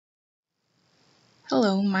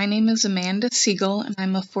Hello, my name is Amanda Siegel, and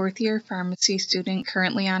I'm a fourth-year pharmacy student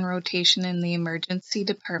currently on rotation in the emergency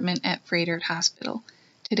department at Froedtert Hospital.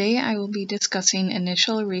 Today I will be discussing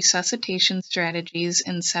initial resuscitation strategies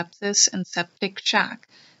in sepsis and septic shock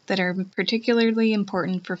that are particularly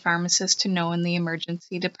important for pharmacists to know in the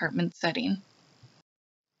emergency department setting.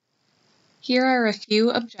 Here are a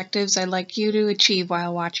few objectives I'd like you to achieve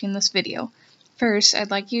while watching this video. First, I'd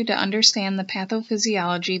like you to understand the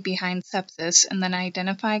pathophysiology behind sepsis and then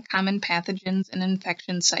identify common pathogens and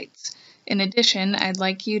infection sites. In addition, I'd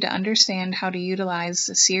like you to understand how to utilize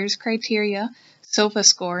the Sears criteria, SOFA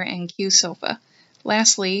score, and Q-SOFA.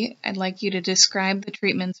 Lastly, I'd like you to describe the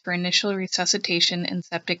treatments for initial resuscitation in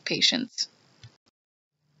septic patients.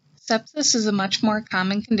 Sepsis is a much more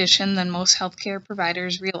common condition than most healthcare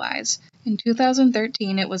providers realize. In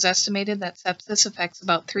 2013, it was estimated that sepsis affects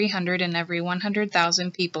about 300 in every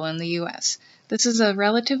 100,000 people in the U.S. This is a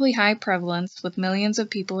relatively high prevalence, with millions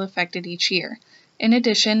of people affected each year. In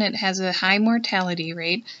addition, it has a high mortality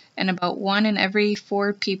rate, and about 1 in every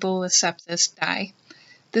 4 people with sepsis die.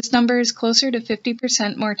 This number is closer to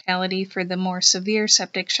 50% mortality for the more severe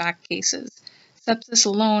septic shock cases. Sepsis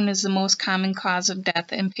alone is the most common cause of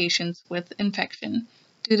death in patients with infection.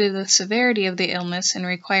 Due to the severity of the illness and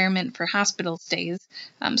requirement for hospital stays,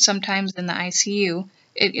 sometimes in the ICU,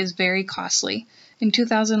 it is very costly. In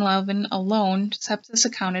 2011 alone, sepsis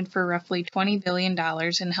accounted for roughly $20 billion in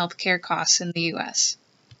healthcare costs in the U.S.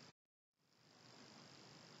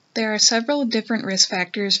 There are several different risk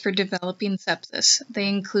factors for developing sepsis. They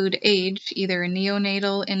include age, either a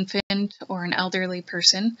neonatal infant or an elderly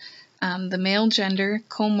person, the male gender,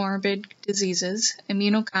 comorbid diseases,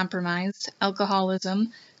 immunocompromised,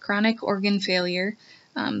 alcoholism, chronic organ failure,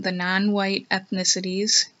 the non-white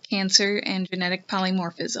ethnicities, cancer, and genetic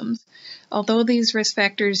polymorphisms. Although these risk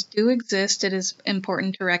factors do exist, it is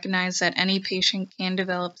important to recognize that any patient can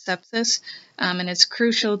develop sepsis, and it's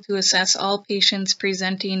crucial to assess all patients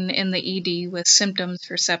presenting in the ED with symptoms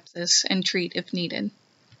for sepsis and treat if needed.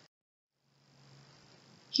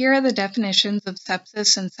 Here are the definitions of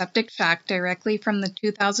sepsis and septic shock directly from the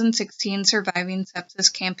 2016 Surviving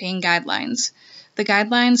Sepsis Campaign guidelines. The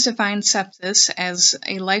guidelines define sepsis as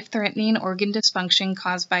a life-threatening organ dysfunction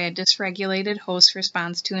caused by a dysregulated host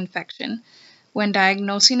response to infection. When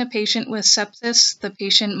diagnosing a patient with sepsis, the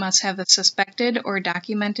patient must have a suspected or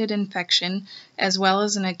documented infection, as well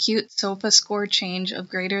as an acute SOFA score change of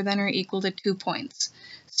greater than or equal to 2 points.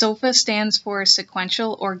 SOFA stands for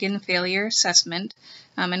Sequential Organ Failure Assessment,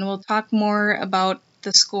 and we'll talk more about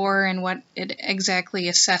the score and what it exactly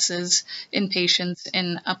assesses in patients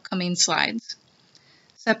in upcoming slides.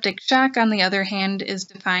 Septic shock, on the other hand, is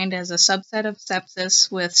defined as a subset of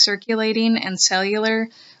sepsis with circulating and cellular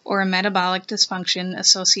or metabolic dysfunction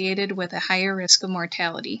associated with a higher risk of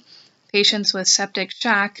mortality. Patients with septic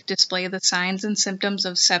shock display the signs and symptoms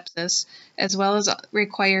of sepsis, as well as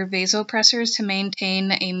require vasopressors to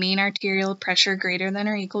maintain a mean arterial pressure greater than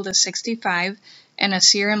or equal to 65 and a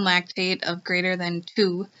serum lactate of greater than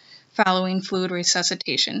 2 following fluid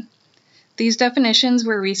resuscitation. These definitions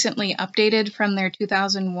were recently updated from their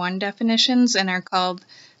 2001 definitions and are called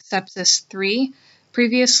Sepsis 3.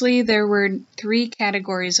 Previously, there were 3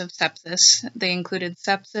 categories of sepsis. They included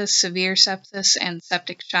sepsis, severe sepsis, and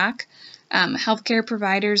septic shock. Healthcare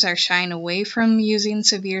providers are shying away from using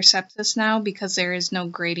severe sepsis now because there is no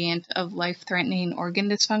gradient of life-threatening organ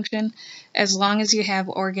dysfunction. As long as you have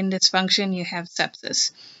organ dysfunction, you have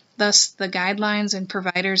sepsis. Thus, the guidelines and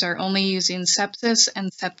providers are only using sepsis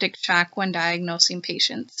and septic shock when diagnosing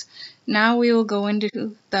patients. Now we will go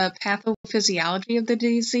into the pathophysiology of the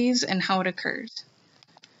disease and how it occurs.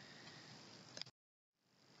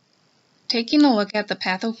 Taking a look at the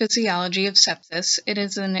pathophysiology of sepsis, it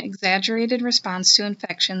is an exaggerated response to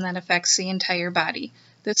infection that affects the entire body.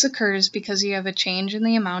 This occurs because you have a change in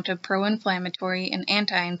the amount of pro-inflammatory and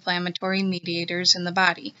anti-inflammatory mediators in the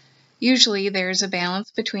body. Usually, there is a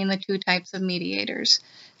balance between the 2 types of mediators.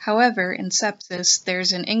 However, in sepsis,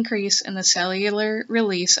 there's an increase in the cellular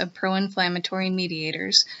release of pro-inflammatory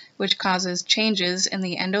mediators, which causes changes in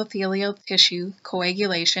the endothelial tissue,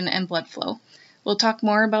 coagulation, and blood flow. We'll talk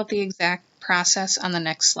more about the exact process on the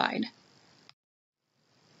next slide.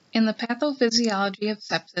 In the pathophysiology of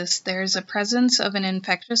sepsis, there is a presence of an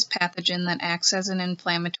infectious pathogen that acts as an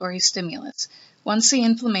inflammatory stimulus. Once the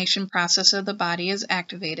inflammation process of the body is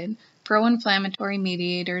activated, pro-inflammatory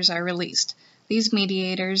mediators are released. These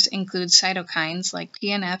mediators include cytokines like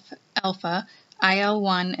TNF-alpha,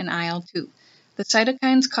 IL-1, and IL-2. The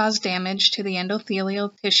cytokines cause damage to the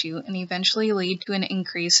endothelial tissue and eventually lead to an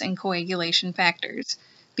increase in coagulation factors.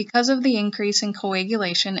 Because of the increase in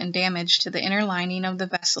coagulation and damage to the inner lining of the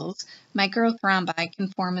vessels, microthrombi can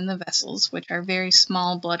form in the vessels, which are very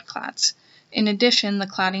small blood clots. In addition, the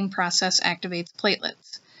clotting process activates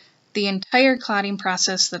platelets. The entire clotting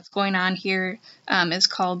process that's going on here is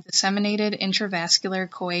called disseminated intravascular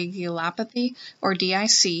coagulopathy, or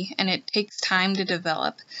DIC, and it takes time to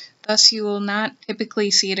develop. Thus, you will not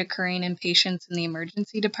typically see it occurring in patients in the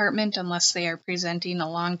emergency department unless they are presenting a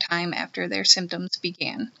long time after their symptoms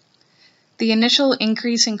began. The initial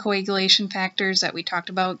increase in coagulation factors that we talked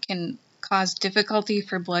about can cause difficulty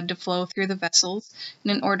for blood to flow through the vessels,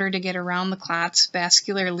 and in order to get around the clots,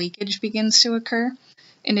 vascular leakage begins to occur.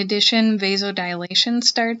 In addition, vasodilation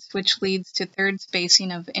starts, which leads to third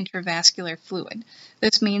spacing of intravascular fluid.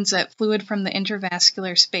 This means that fluid from the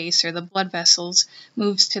intravascular space, or the blood vessels,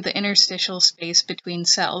 moves to the interstitial space between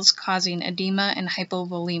cells, causing edema and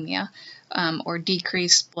hypovolemia, or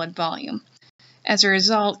decreased blood volume. As a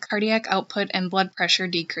result, cardiac output and blood pressure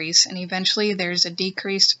decrease, and eventually there's a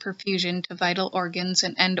decreased perfusion to vital organs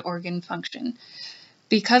and end organ function.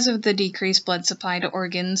 Because of the decreased blood supply to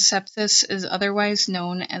organs, sepsis is otherwise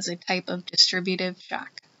known as a type of distributive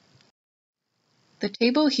shock. The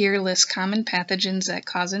table here lists common pathogens that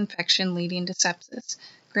cause infection leading to sepsis.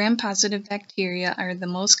 Gram-positive bacteria are the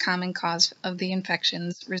most common cause of the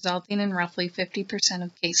infections, resulting in roughly 50%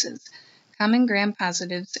 of cases. Common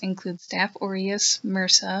gram-positives include Staph aureus,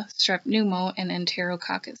 MRSA, Strep pneumo, and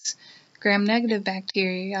Enterococcus. Gram-negative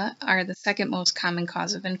bacteria are the second most common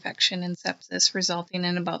cause of infection in sepsis, resulting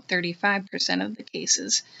in about 35% of the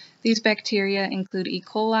cases. These bacteria include E.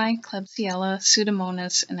 coli, Klebsiella,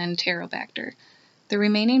 Pseudomonas, and Enterobacter. The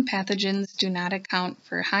remaining pathogens do not account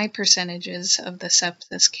for high percentages of the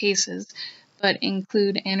sepsis cases, but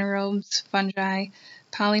include anaerobes, fungi,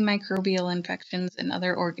 polymicrobial infections, and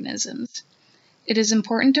other organisms. It is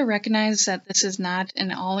important to recognize that this is not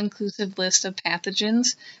an all-inclusive list of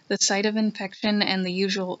pathogens. The site of infection and the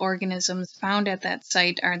usual organisms found at that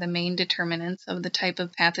site are the main determinants of the type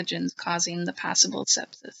of pathogens causing the possible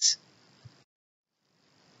sepsis.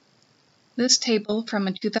 This table from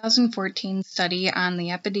a 2014 study on the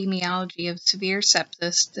epidemiology of severe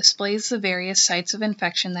sepsis displays the various sites of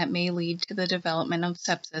infection that may lead to the development of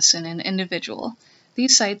sepsis in an individual.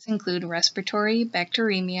 These sites include respiratory,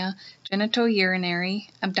 bacteremia, genitourinary,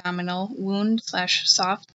 abdominal,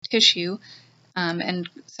 wound/soft tissue, and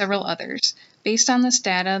several others. Based on this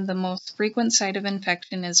data, the most frequent site of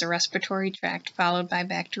infection is the respiratory tract, followed by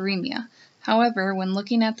bacteremia. However, when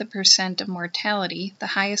looking at the percent of mortality, the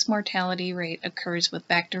highest mortality rate occurs with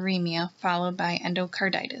bacteremia, followed by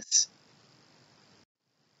endocarditis.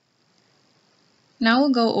 Now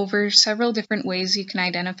we'll go over several different ways you can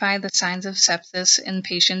identify the signs of sepsis in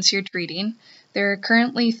patients you're treating. There are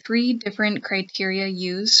currently 3 different criteria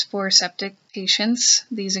used for septic patients.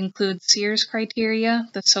 These include Sears criteria,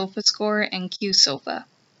 the SOFA score, and Q-SOFA.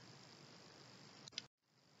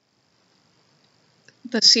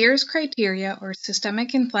 The Sears criteria, or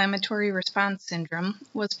Systemic Inflammatory Response Syndrome,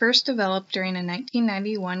 was first developed during a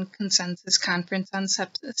 1991 consensus conference on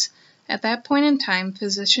sepsis. At that point in time,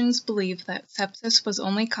 physicians believed that sepsis was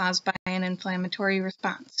only caused by an inflammatory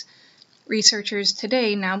response. Researchers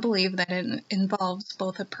today now believe that it involves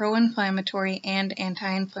both a pro-inflammatory and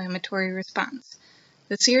anti-inflammatory response.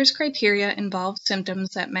 The Sears criteria involves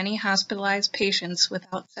symptoms that many hospitalized patients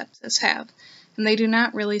without sepsis have, and they do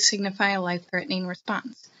not really signify a life-threatening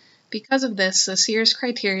response. Because of this, the Sears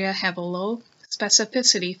criteria have a low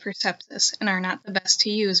specificity for sepsis and are not the best to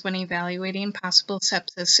use when evaluating possible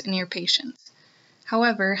sepsis in your patients.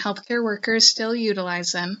 However, healthcare workers still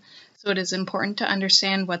utilize them, so it is important to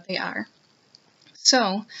understand what they are.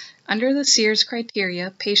 So, under the Sears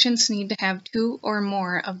criteria, patients need to have 2 or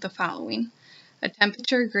more of the following: a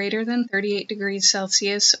temperature greater than 38 degrees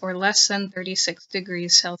Celsius or less than 36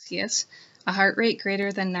 degrees Celsius, a heart rate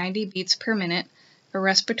greater than 90 beats per minute, a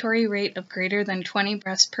respiratory rate of greater than 20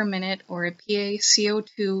 breaths per minute or a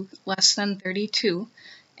PaCO2 less than 32,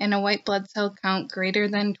 and a white blood cell count greater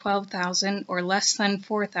than 12,000 or less than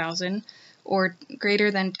 4,000, or greater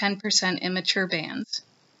than 10% immature bands.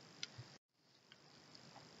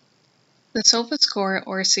 The SOFA score,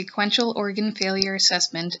 or Sequential Organ Failure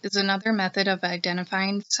Assessment, is another method of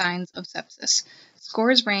identifying signs of sepsis.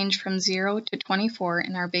 Scores range from 0 to 24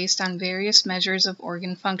 and are based on various measures of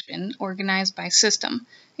organ function organized by system,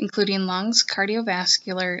 including lungs,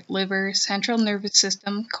 cardiovascular, liver, central nervous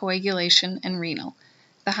system, coagulation, and renal.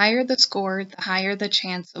 The higher the score, the higher the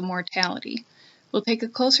chance of mortality. We'll take a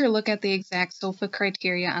closer look at the exact SOFA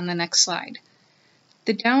criteria on the next slide.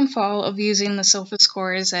 The downfall of using the SOFA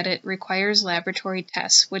score is that it requires laboratory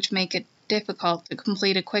tests, which make it difficult to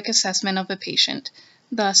complete a quick assessment of a patient.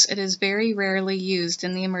 Thus, it is very rarely used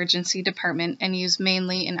in the emergency department and used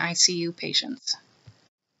mainly in ICU patients.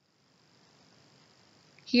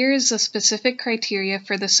 Here is the specific criteria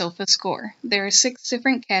for the SOFA score. There are 6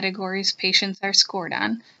 different categories patients are scored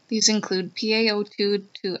on. These include PaO2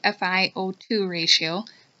 to FiO2 ratio,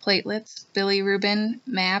 platelets, bilirubin,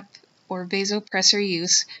 MAP or vasopressor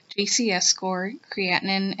use, GCS score,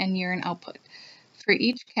 creatinine, and urine output. For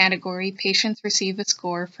each category, patients receive a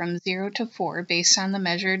score from 0 to 4 based on the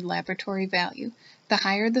measured laboratory value. The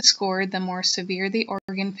higher the score, the more severe the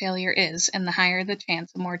organ failure is, and the higher the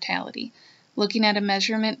chance of mortality. Looking at a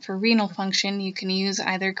measurement for renal function, you can use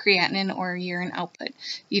either creatinine or urine output.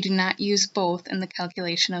 You do not use both in the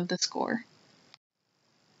calculation of the score.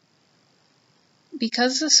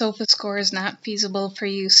 Because the SOFA score is not feasible for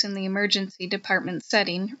use in the emergency department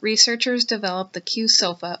setting, researchers developed the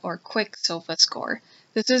Q-SOFA or Quick SOFA score.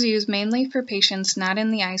 This is used mainly for patients not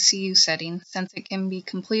in the ICU setting, since it can be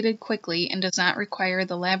completed quickly and does not require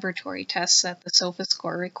the laboratory tests that the SOFA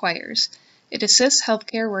score requires. It assists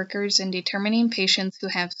healthcare workers in determining patients who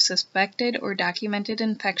have suspected or documented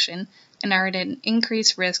infection and are at an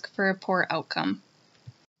increased risk for a poor outcome.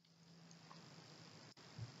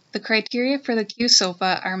 The criteria for the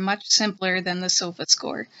Q-SOFA are much simpler than the SOFA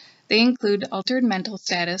score. They include altered mental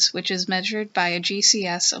status, which is measured by a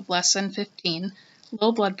GCS of less than 15,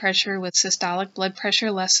 low blood pressure with systolic blood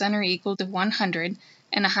pressure less than or equal to 100,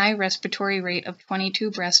 and a high respiratory rate of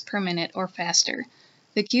 22 breaths per minute or faster.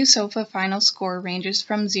 The Q-SOFA final score ranges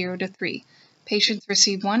from 0 to 3. Patients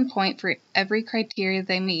receive 1 point for every criteria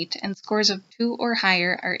they meet, and scores of 2 or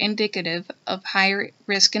higher are indicative of higher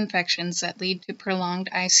risk infections that lead to prolonged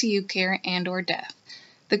ICU care and/or death.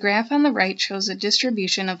 The graph on the right shows a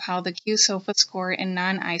distribution of how the Q-SOFA score in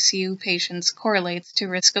non-ICU patients correlates to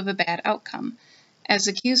risk of a bad outcome. As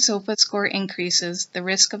the Q-SOFA score increases, the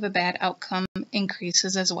risk of a bad outcome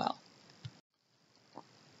increases as well.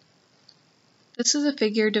 This is a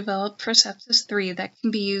figure developed for Sepsis 3 that can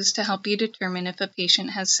be used to help you determine if a patient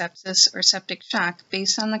has sepsis or septic shock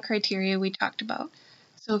based on the criteria we talked about.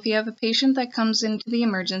 So if you have a patient that comes into the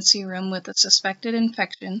emergency room with a suspected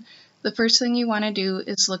infection, the first thing you want to do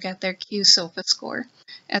is look at their Q-SOFA score.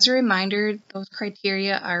 As a reminder, those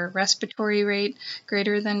criteria are respiratory rate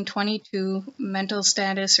greater than 22, mental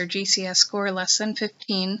status or GCS score less than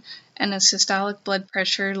 15, and a systolic blood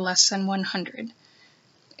pressure less than 100.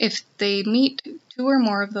 If they meet 2 or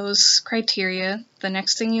more of those criteria, the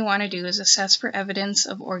next thing you want to do is assess for evidence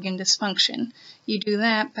of organ dysfunction. You do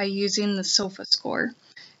that by using the SOFA score.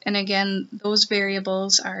 And again, those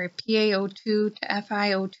variables are PaO2 to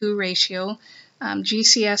FiO2 ratio,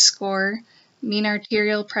 GCS score, mean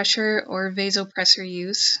arterial pressure or vasopressor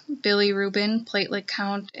use, bilirubin, platelet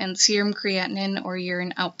count, and serum creatinine or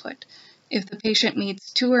urine output. If the patient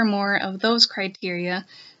meets 2 or more of those criteria,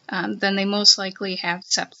 then they most likely have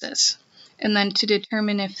sepsis. And then to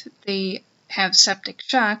determine if they have septic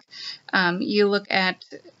shock, you look at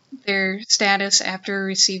their status after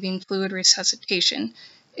receiving fluid resuscitation.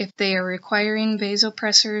 If they are requiring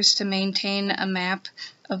vasopressors to maintain a MAP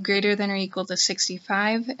of greater than or equal to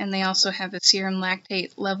 65, and they also have a serum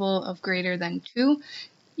lactate level of greater than 2,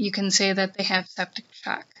 you can say that they have septic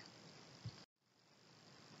shock.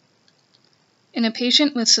 In a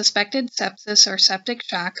patient with suspected sepsis or septic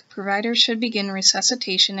shock, providers should begin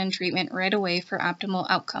resuscitation and treatment right away for optimal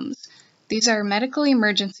outcomes. These are medical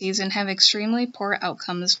emergencies and have extremely poor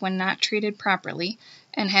outcomes when not treated properly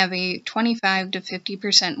and have a 25 to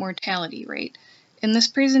 50% mortality rate. In this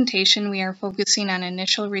presentation, we are focusing on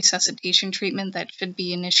initial resuscitation treatment that should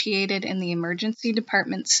be initiated in the emergency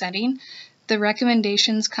department setting. The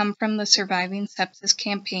recommendations come from the Surviving Sepsis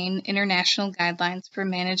Campaign International Guidelines for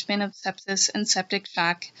Management of Sepsis and Septic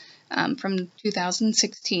Shock from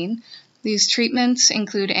 2016. These treatments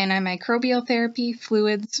include antimicrobial therapy,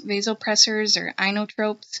 fluids, vasopressors or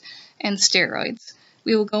inotropes, and steroids.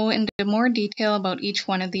 We will go into more detail about each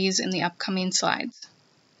one of these in the upcoming slides.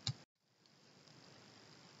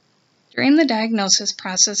 During the diagnosis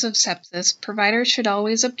process of sepsis, providers should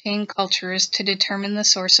always obtain cultures to determine the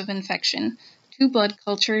source of infection. 2 blood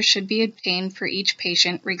cultures should be obtained for each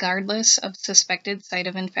patient regardless of suspected site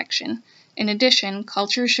of infection. In addition,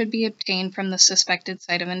 cultures should be obtained from the suspected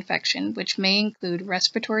site of infection, which may include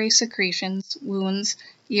respiratory secretions, wounds,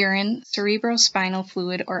 urine, cerebrospinal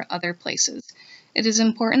fluid, or other places. It is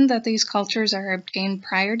important that these cultures are obtained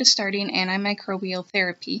prior to starting antimicrobial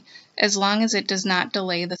therapy, as long as it does not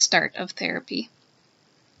delay the start of therapy.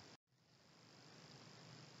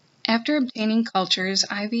 After obtaining cultures,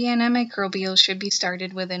 IV antimicrobials should be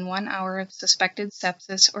started within 1 hour of suspected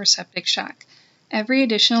sepsis or septic shock. Every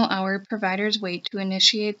additional hour providers wait to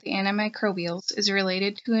initiate the antimicrobials is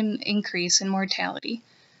related to an increase in mortality.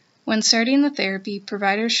 When starting the therapy,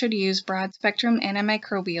 providers should use broad-spectrum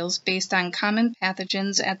antimicrobials based on common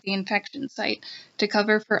pathogens at the infection site to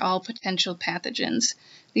cover for all potential pathogens.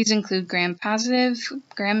 These include gram-positive,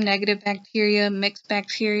 gram-negative bacteria, mixed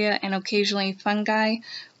bacteria, and occasionally fungi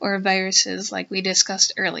or viruses like we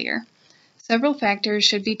discussed earlier. Several factors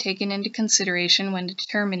should be taken into consideration when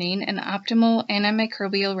determining an optimal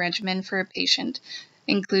antimicrobial regimen for a patient,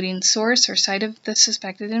 including source or site of the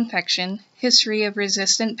suspected infection, history of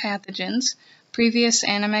resistant pathogens, previous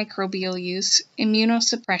antimicrobial use,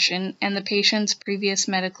 immunosuppression, and the patient's previous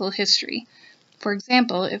medical history. For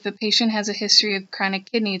example, if a patient has a history of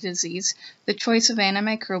chronic kidney disease, the choice of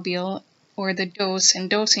antimicrobial or the dose and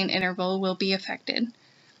dosing interval will be affected.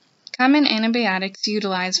 Common antibiotics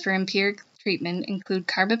utilized for empiric treatment include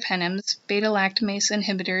carbapenems, beta-lactamase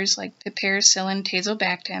inhibitors like piperacillin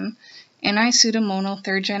tazobactam, anti-pseudomonal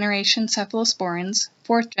third-generation cephalosporins,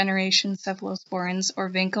 fourth-generation cephalosporins, or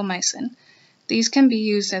vancomycin. These can be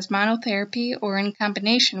used as monotherapy or in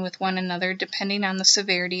combination with one another depending on the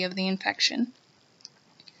severity of the infection.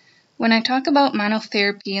 When I talk about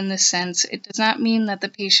monotherapy in this sense, it does not mean that the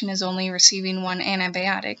patient is only receiving one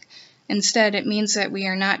antibiotic. Instead, it means that we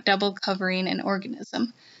are not double covering an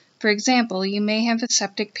organism. For example, you may have a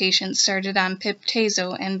septic patient started on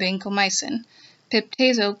pip/tazo and vancomycin.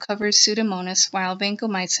 Pip/tazo covers Pseudomonas while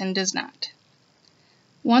vancomycin does not.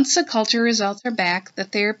 Once the culture results are back, the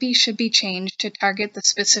therapy should be changed to target the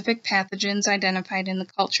specific pathogens identified in the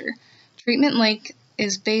culture. Treatment length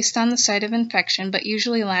is based on the site of infection but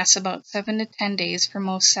usually lasts about 7 to 10 days for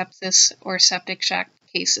most sepsis or septic shock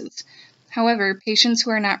cases. However, patients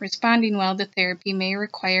who are not responding well to therapy may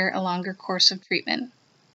require a longer course of treatment.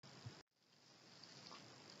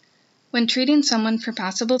 When treating someone for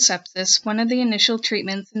possible sepsis, one of the initial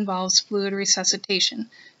treatments involves fluid resuscitation.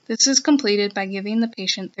 This is completed by giving the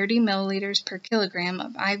patient 30 milliliters per kilogram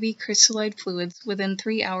of IV crystalloid fluids within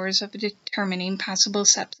 3 hours of determining possible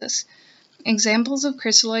sepsis. Examples of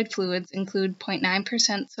crystalloid fluids include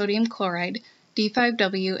 0.9% sodium chloride,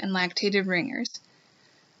 D5W, and lactated ringers.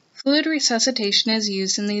 Fluid resuscitation is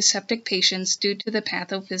used in these septic patients due to the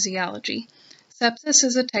pathophysiology. Sepsis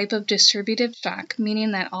is a type of distributive shock,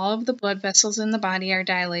 meaning that all of the blood vessels in the body are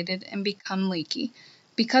dilated and become leaky.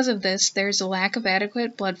 Because of this, there is a lack of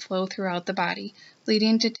adequate blood flow throughout the body,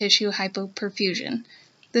 leading to tissue hypoperfusion.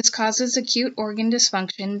 This causes acute organ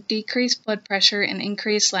dysfunction, decreased blood pressure, and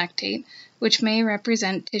increased lactate, which may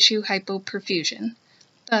represent tissue hypoperfusion.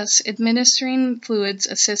 Thus, administering fluids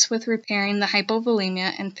assists with repairing the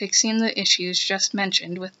hypovolemia and fixing the issues just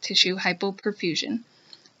mentioned with tissue hypoperfusion.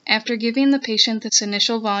 After giving the patient this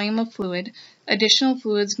initial volume of fluid, additional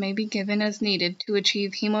fluids may be given as needed to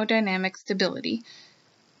achieve hemodynamic stability.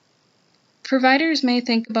 Providers may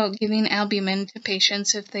think about giving albumin to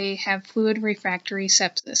patients if they have fluid refractory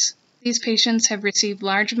sepsis. These patients have received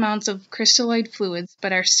large amounts of crystalloid fluids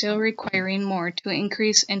but are still requiring more to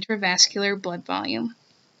increase intravascular blood volume.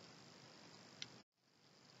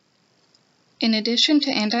 In addition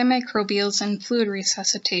to antimicrobials and fluid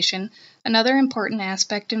resuscitation, another important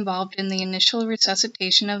aspect involved in the initial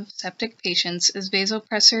resuscitation of septic patients is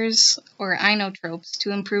vasopressors or inotropes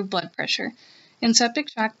to improve blood pressure. In septic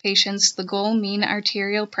shock patients, the goal mean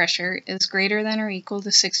arterial pressure is greater than or equal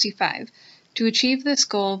to 65. To achieve this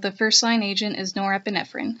goal, the first-line agent is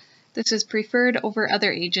norepinephrine. This is preferred over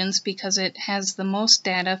other agents because it has the most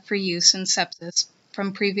data for use in sepsis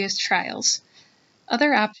from previous trials.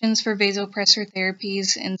 Other options for vasopressor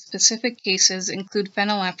therapies in specific cases include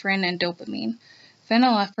phenylephrine and dopamine.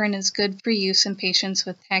 Phenylephrine is good for use in patients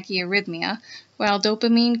with tachyarrhythmia, while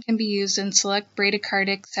dopamine can be used in select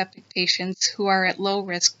bradycardic septic patients who are at low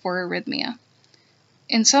risk for arrhythmia.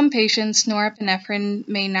 In some patients, norepinephrine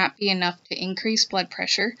may not be enough to increase blood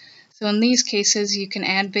pressure, so in these cases you can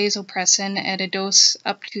add vasopressin at a dose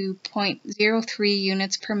up to 0.03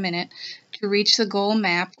 units per minute to reach the goal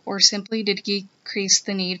MAP or simply to decrease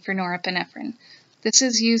the need for norepinephrine. This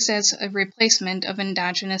is used as a replacement of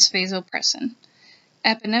endogenous vasopressin.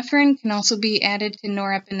 Epinephrine can also be added to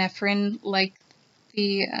norepinephrine like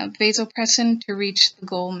the vasopressin to reach the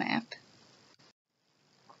goal MAP.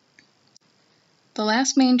 The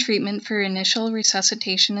last main treatment for initial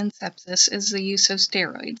resuscitation in sepsis is the use of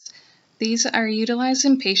steroids. These are utilized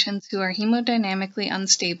in patients who are hemodynamically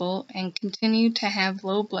unstable and continue to have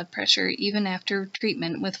low blood pressure even after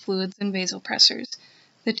treatment with fluids and vasopressors.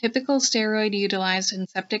 The typical steroid utilized in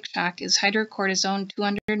septic shock is hydrocortisone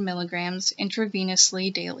 200 mg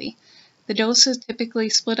intravenously daily. The dose is typically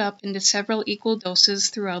split up into several equal doses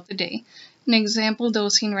throughout the day. An example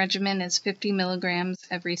dosing regimen is 50 milligrams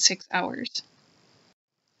every 6 hours.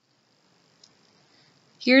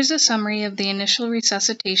 Here's a summary of the initial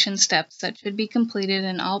resuscitation steps that should be completed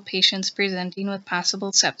in all patients presenting with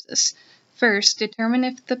possible sepsis. First, determine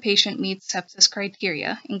if the patient meets sepsis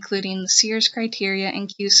criteria, including the Sears criteria and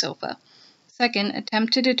Q-SOFA. Second,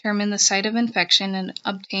 attempt to determine the site of infection and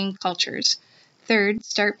obtain cultures. Third,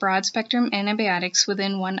 start broad-spectrum antibiotics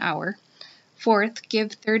within 1 hour. Fourth,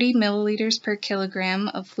 give 30 milliliters per kilogram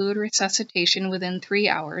of fluid resuscitation within 3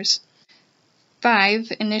 hours.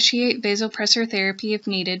 5. Initiate vasopressor therapy if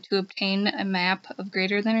needed to obtain a MAP of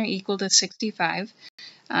greater than or equal to 65,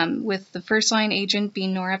 with the first-line agent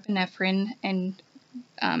being norepinephrine and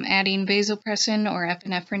adding vasopressin or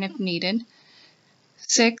epinephrine if needed.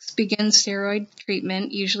 6. Begin steroid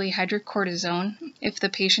treatment, usually hydrocortisone, if the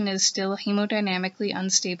patient is still hemodynamically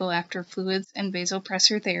unstable after fluids and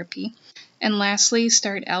vasopressor therapy. And lastly,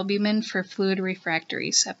 start albumin for fluid refractory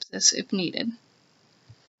sepsis if needed.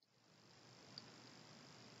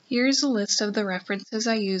 Here's a list of the references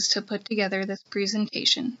I used to put together this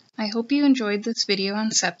presentation. I hope you enjoyed this video on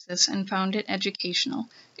sepsis and found it educational.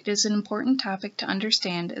 It is an important topic to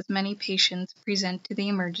understand as many patients present to the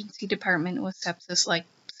emergency department with sepsis-like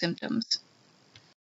symptoms.